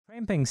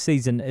camping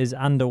season is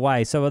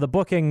underway. So are the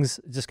bookings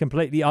just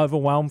completely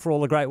overwhelmed for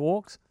all the great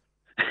walks?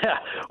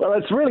 Well,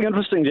 it's really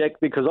interesting, Jack,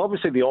 because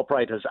obviously the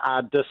operators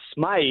are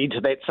dismayed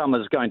that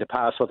summer's going to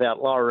pass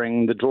without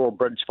lowering the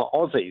drawbridge for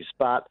Aussies.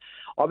 But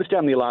I was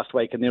down there last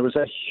week and there was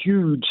a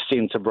huge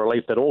sense of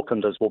relief that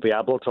Aucklanders will be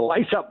able to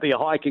lace up their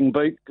hiking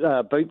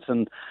boots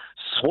and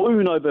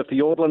swoon over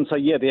Fiordland. So,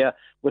 yeah, there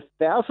with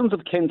thousands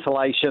of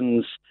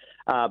cancellations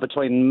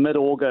between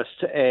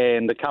mid-August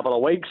and a couple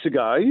of weeks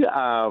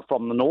ago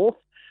from the north.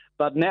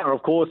 But now,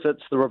 of course,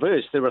 it's the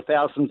reverse. There are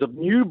thousands of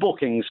new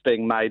bookings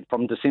being made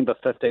from December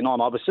 15 on.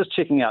 I was just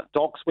checking out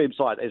Doc's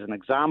website as an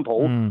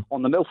example.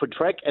 On the Milford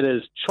Track, it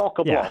is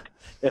chock-a-block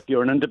if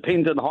you're an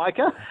independent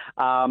hiker.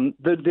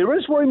 There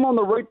is room on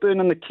the Routeburn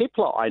and the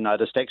Kepler, I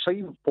noticed,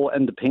 actually, for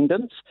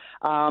independents.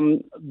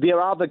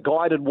 There are the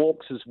guided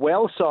walks as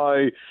well,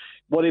 so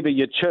whatever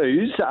you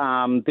choose,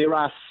 there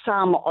are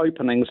some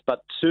openings, but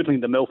certainly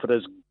the Milford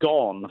is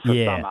gone for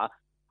summer.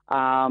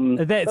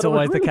 That's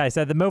always the case.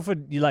 So the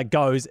Milford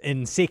goes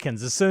in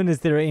seconds. As soon as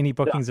there are any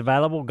bookings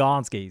available,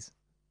 gone skis.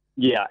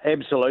 Yeah,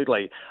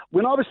 absolutely.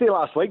 When I was there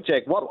last week,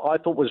 Jack, what I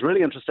thought was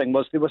really interesting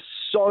was there were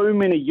so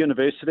many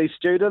university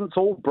students,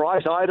 all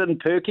bright-eyed and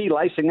perky,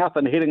 lacing up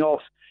and heading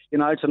off,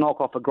 to knock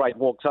off a great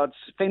walk. So it's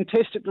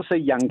fantastic to see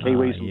young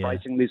Kiwis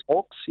embracing these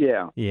walks.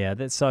 Yeah. Yeah,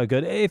 that's so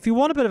good. If you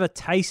want a bit of a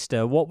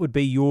taster, what would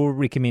be your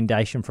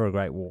recommendation for a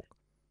great walk?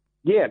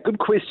 Yeah, good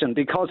question,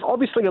 because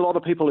obviously a lot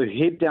of people who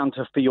head down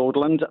to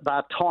Fiordland,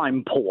 they're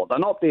time poor. They're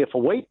not there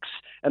for weeks,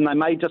 and they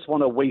may just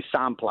want a wee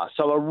sampler.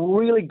 So a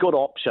really good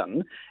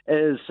option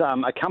is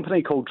a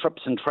company called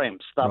Trips and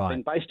Tramps. They've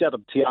been based out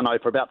of Te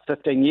Anau for about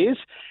 15 years,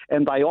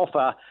 and they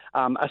offer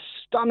a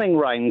stunning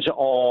range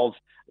of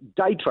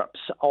day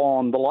trips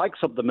on the likes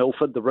of the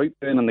Milford, the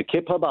Routeburn and the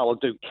Kepler. They'll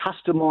do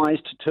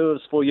customised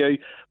tours for you,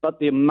 but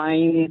their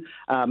main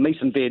meat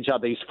and veg are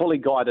these fully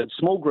guided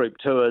small group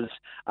tours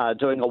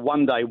doing a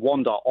one-day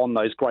wander on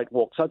those great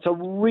walks. So it's a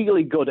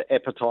really good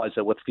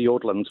appetiser with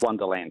Fiordland's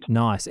Wonderland.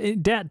 Nice.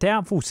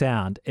 Doubtful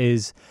Sound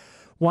is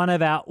one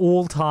of our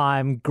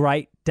all-time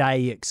great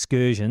day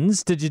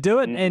excursions. Did you do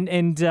it,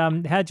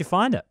 and how'd you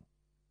find it?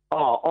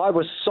 Oh, I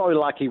was so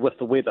lucky with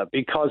the weather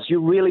because you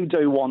really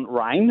do want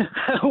rain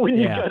when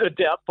you go to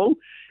Doubtful.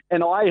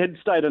 And I had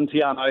stayed in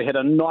Te Anau, had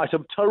a night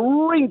of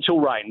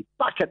torrential rain,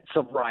 buckets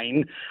of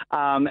rain,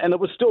 and it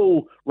was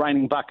still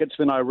raining buckets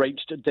when I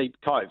reached Deep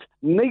Cove.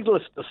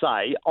 Needless to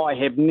say, I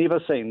have never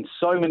seen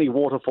so many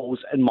waterfalls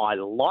in my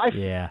life.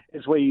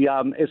 As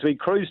we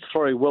cruised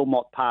through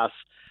Wilmot Pass,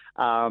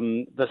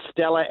 the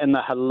Stella and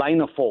the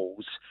Helena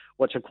Falls,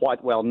 which are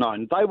quite well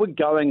known, they were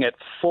going at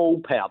full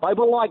power. They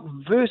were like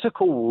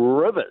vertical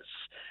rivers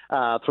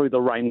through the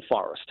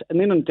rainforest. And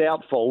then in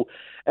Doubtful,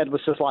 it was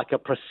just like a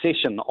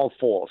procession of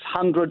falls,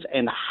 hundreds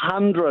and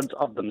hundreds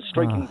of them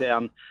streaking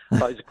down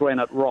those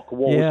granite rock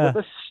walls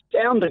with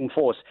astounding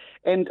force.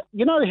 And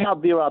you know how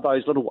there are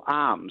those little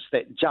arms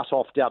that jut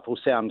off Doubtful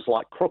Sounds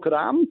like Crooked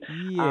Arm?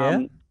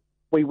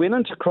 We went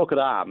into Crooked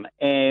Arm,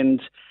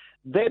 and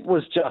that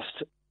was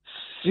just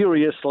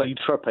seriously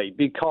trippy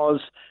because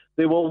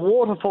there were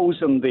waterfalls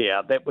in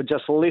there that were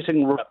just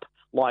letting rip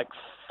like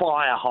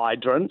fire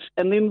hydrants,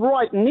 and then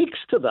right next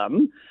to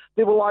them,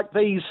 there were like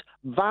these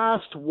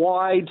vast,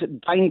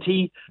 wide,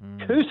 dainty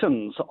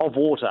curtains of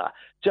water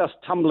just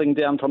tumbling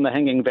down from the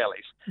hanging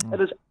valleys. It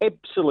is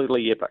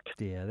absolutely epic.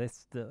 Yeah,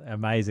 that's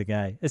amazing,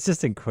 eh? It's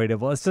just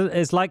incredible.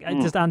 It's like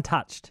just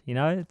untouched,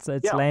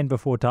 It's land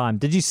before time.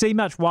 Did you see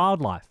much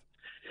wildlife?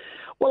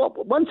 Well,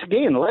 once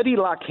again, Lady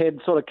Luck had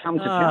sort of come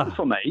to town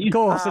for me. Of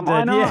course it did,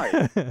 I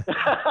know.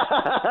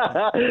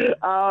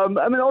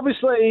 I mean,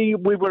 obviously,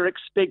 we were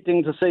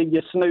expecting to see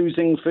your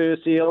snoozing fur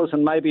seals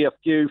and maybe a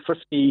few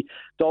frisky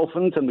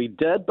dolphins, and we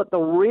did. But the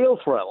real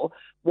thrill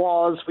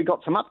was we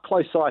got some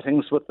up-close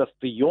sightings with the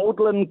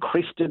Fiordland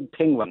crested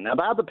penguin. Now,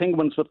 they're the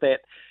penguins with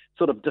that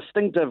sort of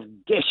distinctive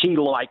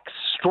gashy-like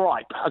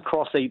stripe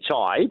across each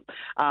eye.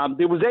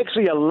 There was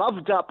actually a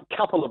loved-up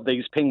couple of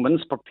these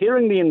penguins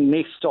preparing their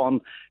nest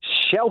on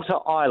Shelter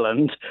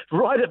Island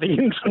right at the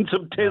entrance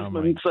of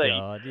Tasman Sea.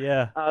 God,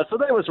 yeah. So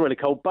that was really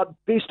cool. But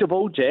best of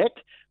all, Jack,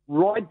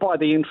 right by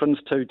the entrance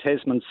to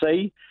Tasman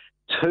Sea,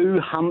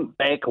 2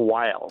 humpback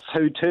whales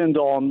who turned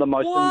on the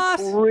most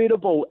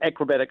incredible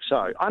acrobatic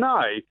show. I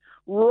know,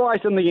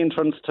 right in the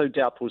entrance to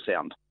Doubtful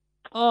Sound.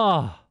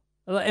 Oh,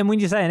 and when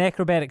you say an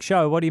acrobatic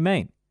show, what do you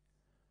mean?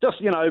 Just,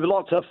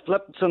 lots of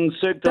flips and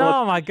circular.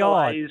 Oh, my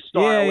God.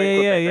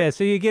 Yeah.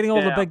 So you're getting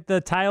all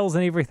the tails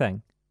and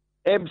everything.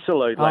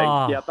 Absolutely.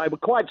 Yeah, they were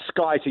quite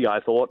skitey, I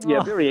thought.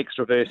 Yeah, very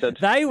extroverted.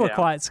 They were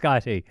quite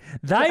skitey.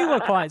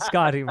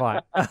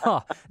 Mike.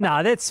 Oh,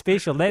 no, that's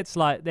special. That's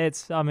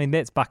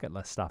bucket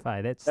list stuff,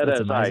 eh? That's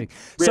amazing.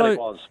 Really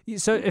was.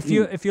 So if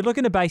you're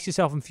looking to base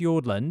yourself in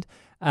Fiordland,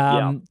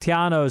 Te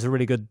Anau is a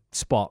really good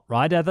spot,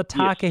 right? Are the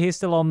Tākehē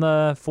still on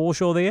the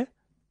foreshore there?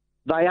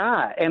 They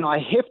are, and I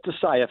have to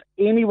say, if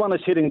anyone is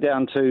heading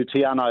down to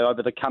Te Anau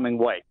over the coming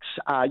weeks,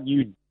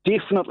 you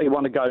definitely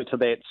want to go to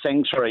that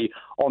sanctuary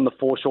on the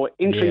foreshore,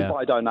 entry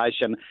by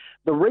donation.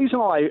 The reason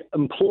I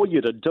implore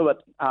you to do it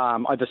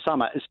over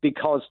summer is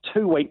because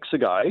 2 weeks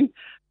ago,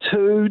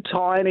 2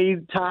 tiny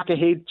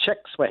Takahead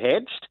chicks were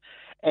hatched,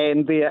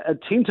 and their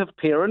attentive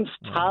parents,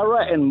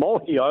 Tara and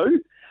Mohio,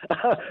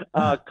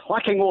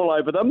 clacking all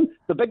over them.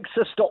 The big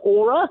sister,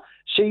 Aura,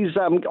 she's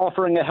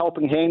offering a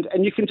helping hand,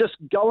 and you can just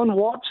go and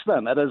watch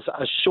them. It is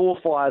a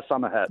surefire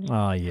summer hit.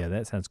 Oh, yeah,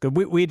 that sounds good.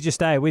 Where did you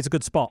stay? Where's a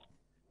good spot?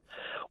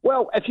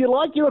 Well, if you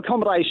like your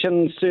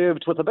accommodation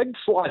served with a big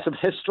slice of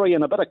history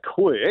and a bit of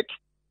quirk,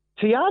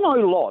 Te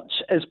Anau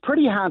Lodge is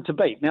pretty hard to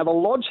beat. Now, the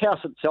lodge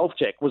house itself,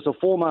 Jack, was a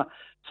former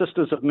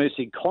Sisters of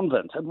Mercy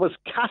convent. It was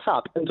cut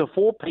up into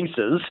 4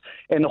 pieces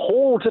and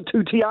hauled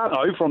to Te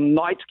Anau from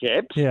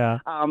nightcaps. Yeah.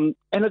 And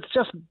it's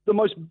just the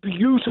most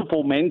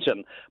beautiful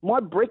mansion.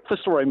 My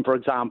breakfast room, for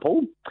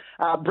example,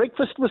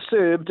 breakfast was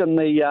served in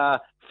the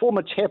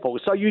former chapel.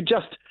 So you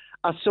just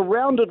are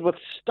surrounded with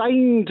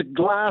stained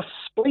glass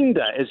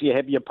splendour as you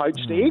have your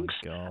poached eggs.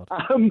 God.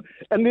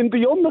 And then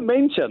beyond the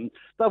mansion,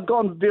 they've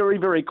gone very,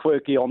 very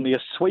quirky on their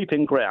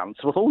sweeping grounds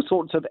with all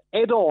sorts of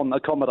add-on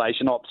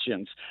accommodation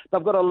options.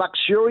 They've got a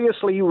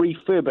luxuriously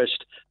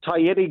refurbished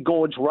Taieri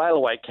Gorge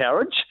railway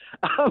carriage,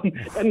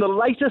 and the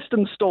latest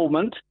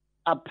instalment,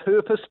 a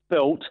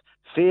purpose-built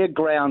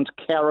fairground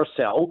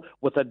carousel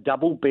with a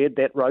double bed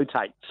that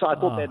rotates. So I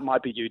thought that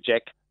might be you,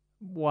 Jack.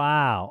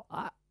 Wow.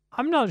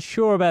 I'm not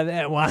sure about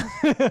that one.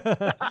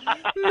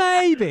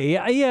 Maybe.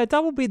 Yeah,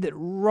 double bed that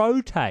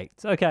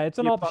rotates. Okay, it's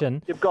an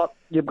option. You've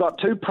got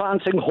 2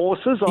 prancing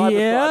horses.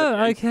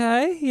 Yeah,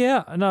 okay.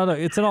 Yeah. No,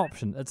 it's an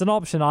option. It's an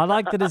option. I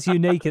like that it's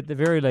unique at the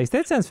very least.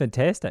 That sounds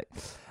fantastic.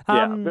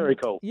 Very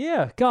cool.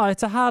 Yeah, God,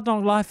 it's a hard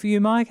knock life for you,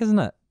 Mike, isn't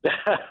it?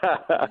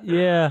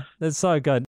 Yeah, that's so good.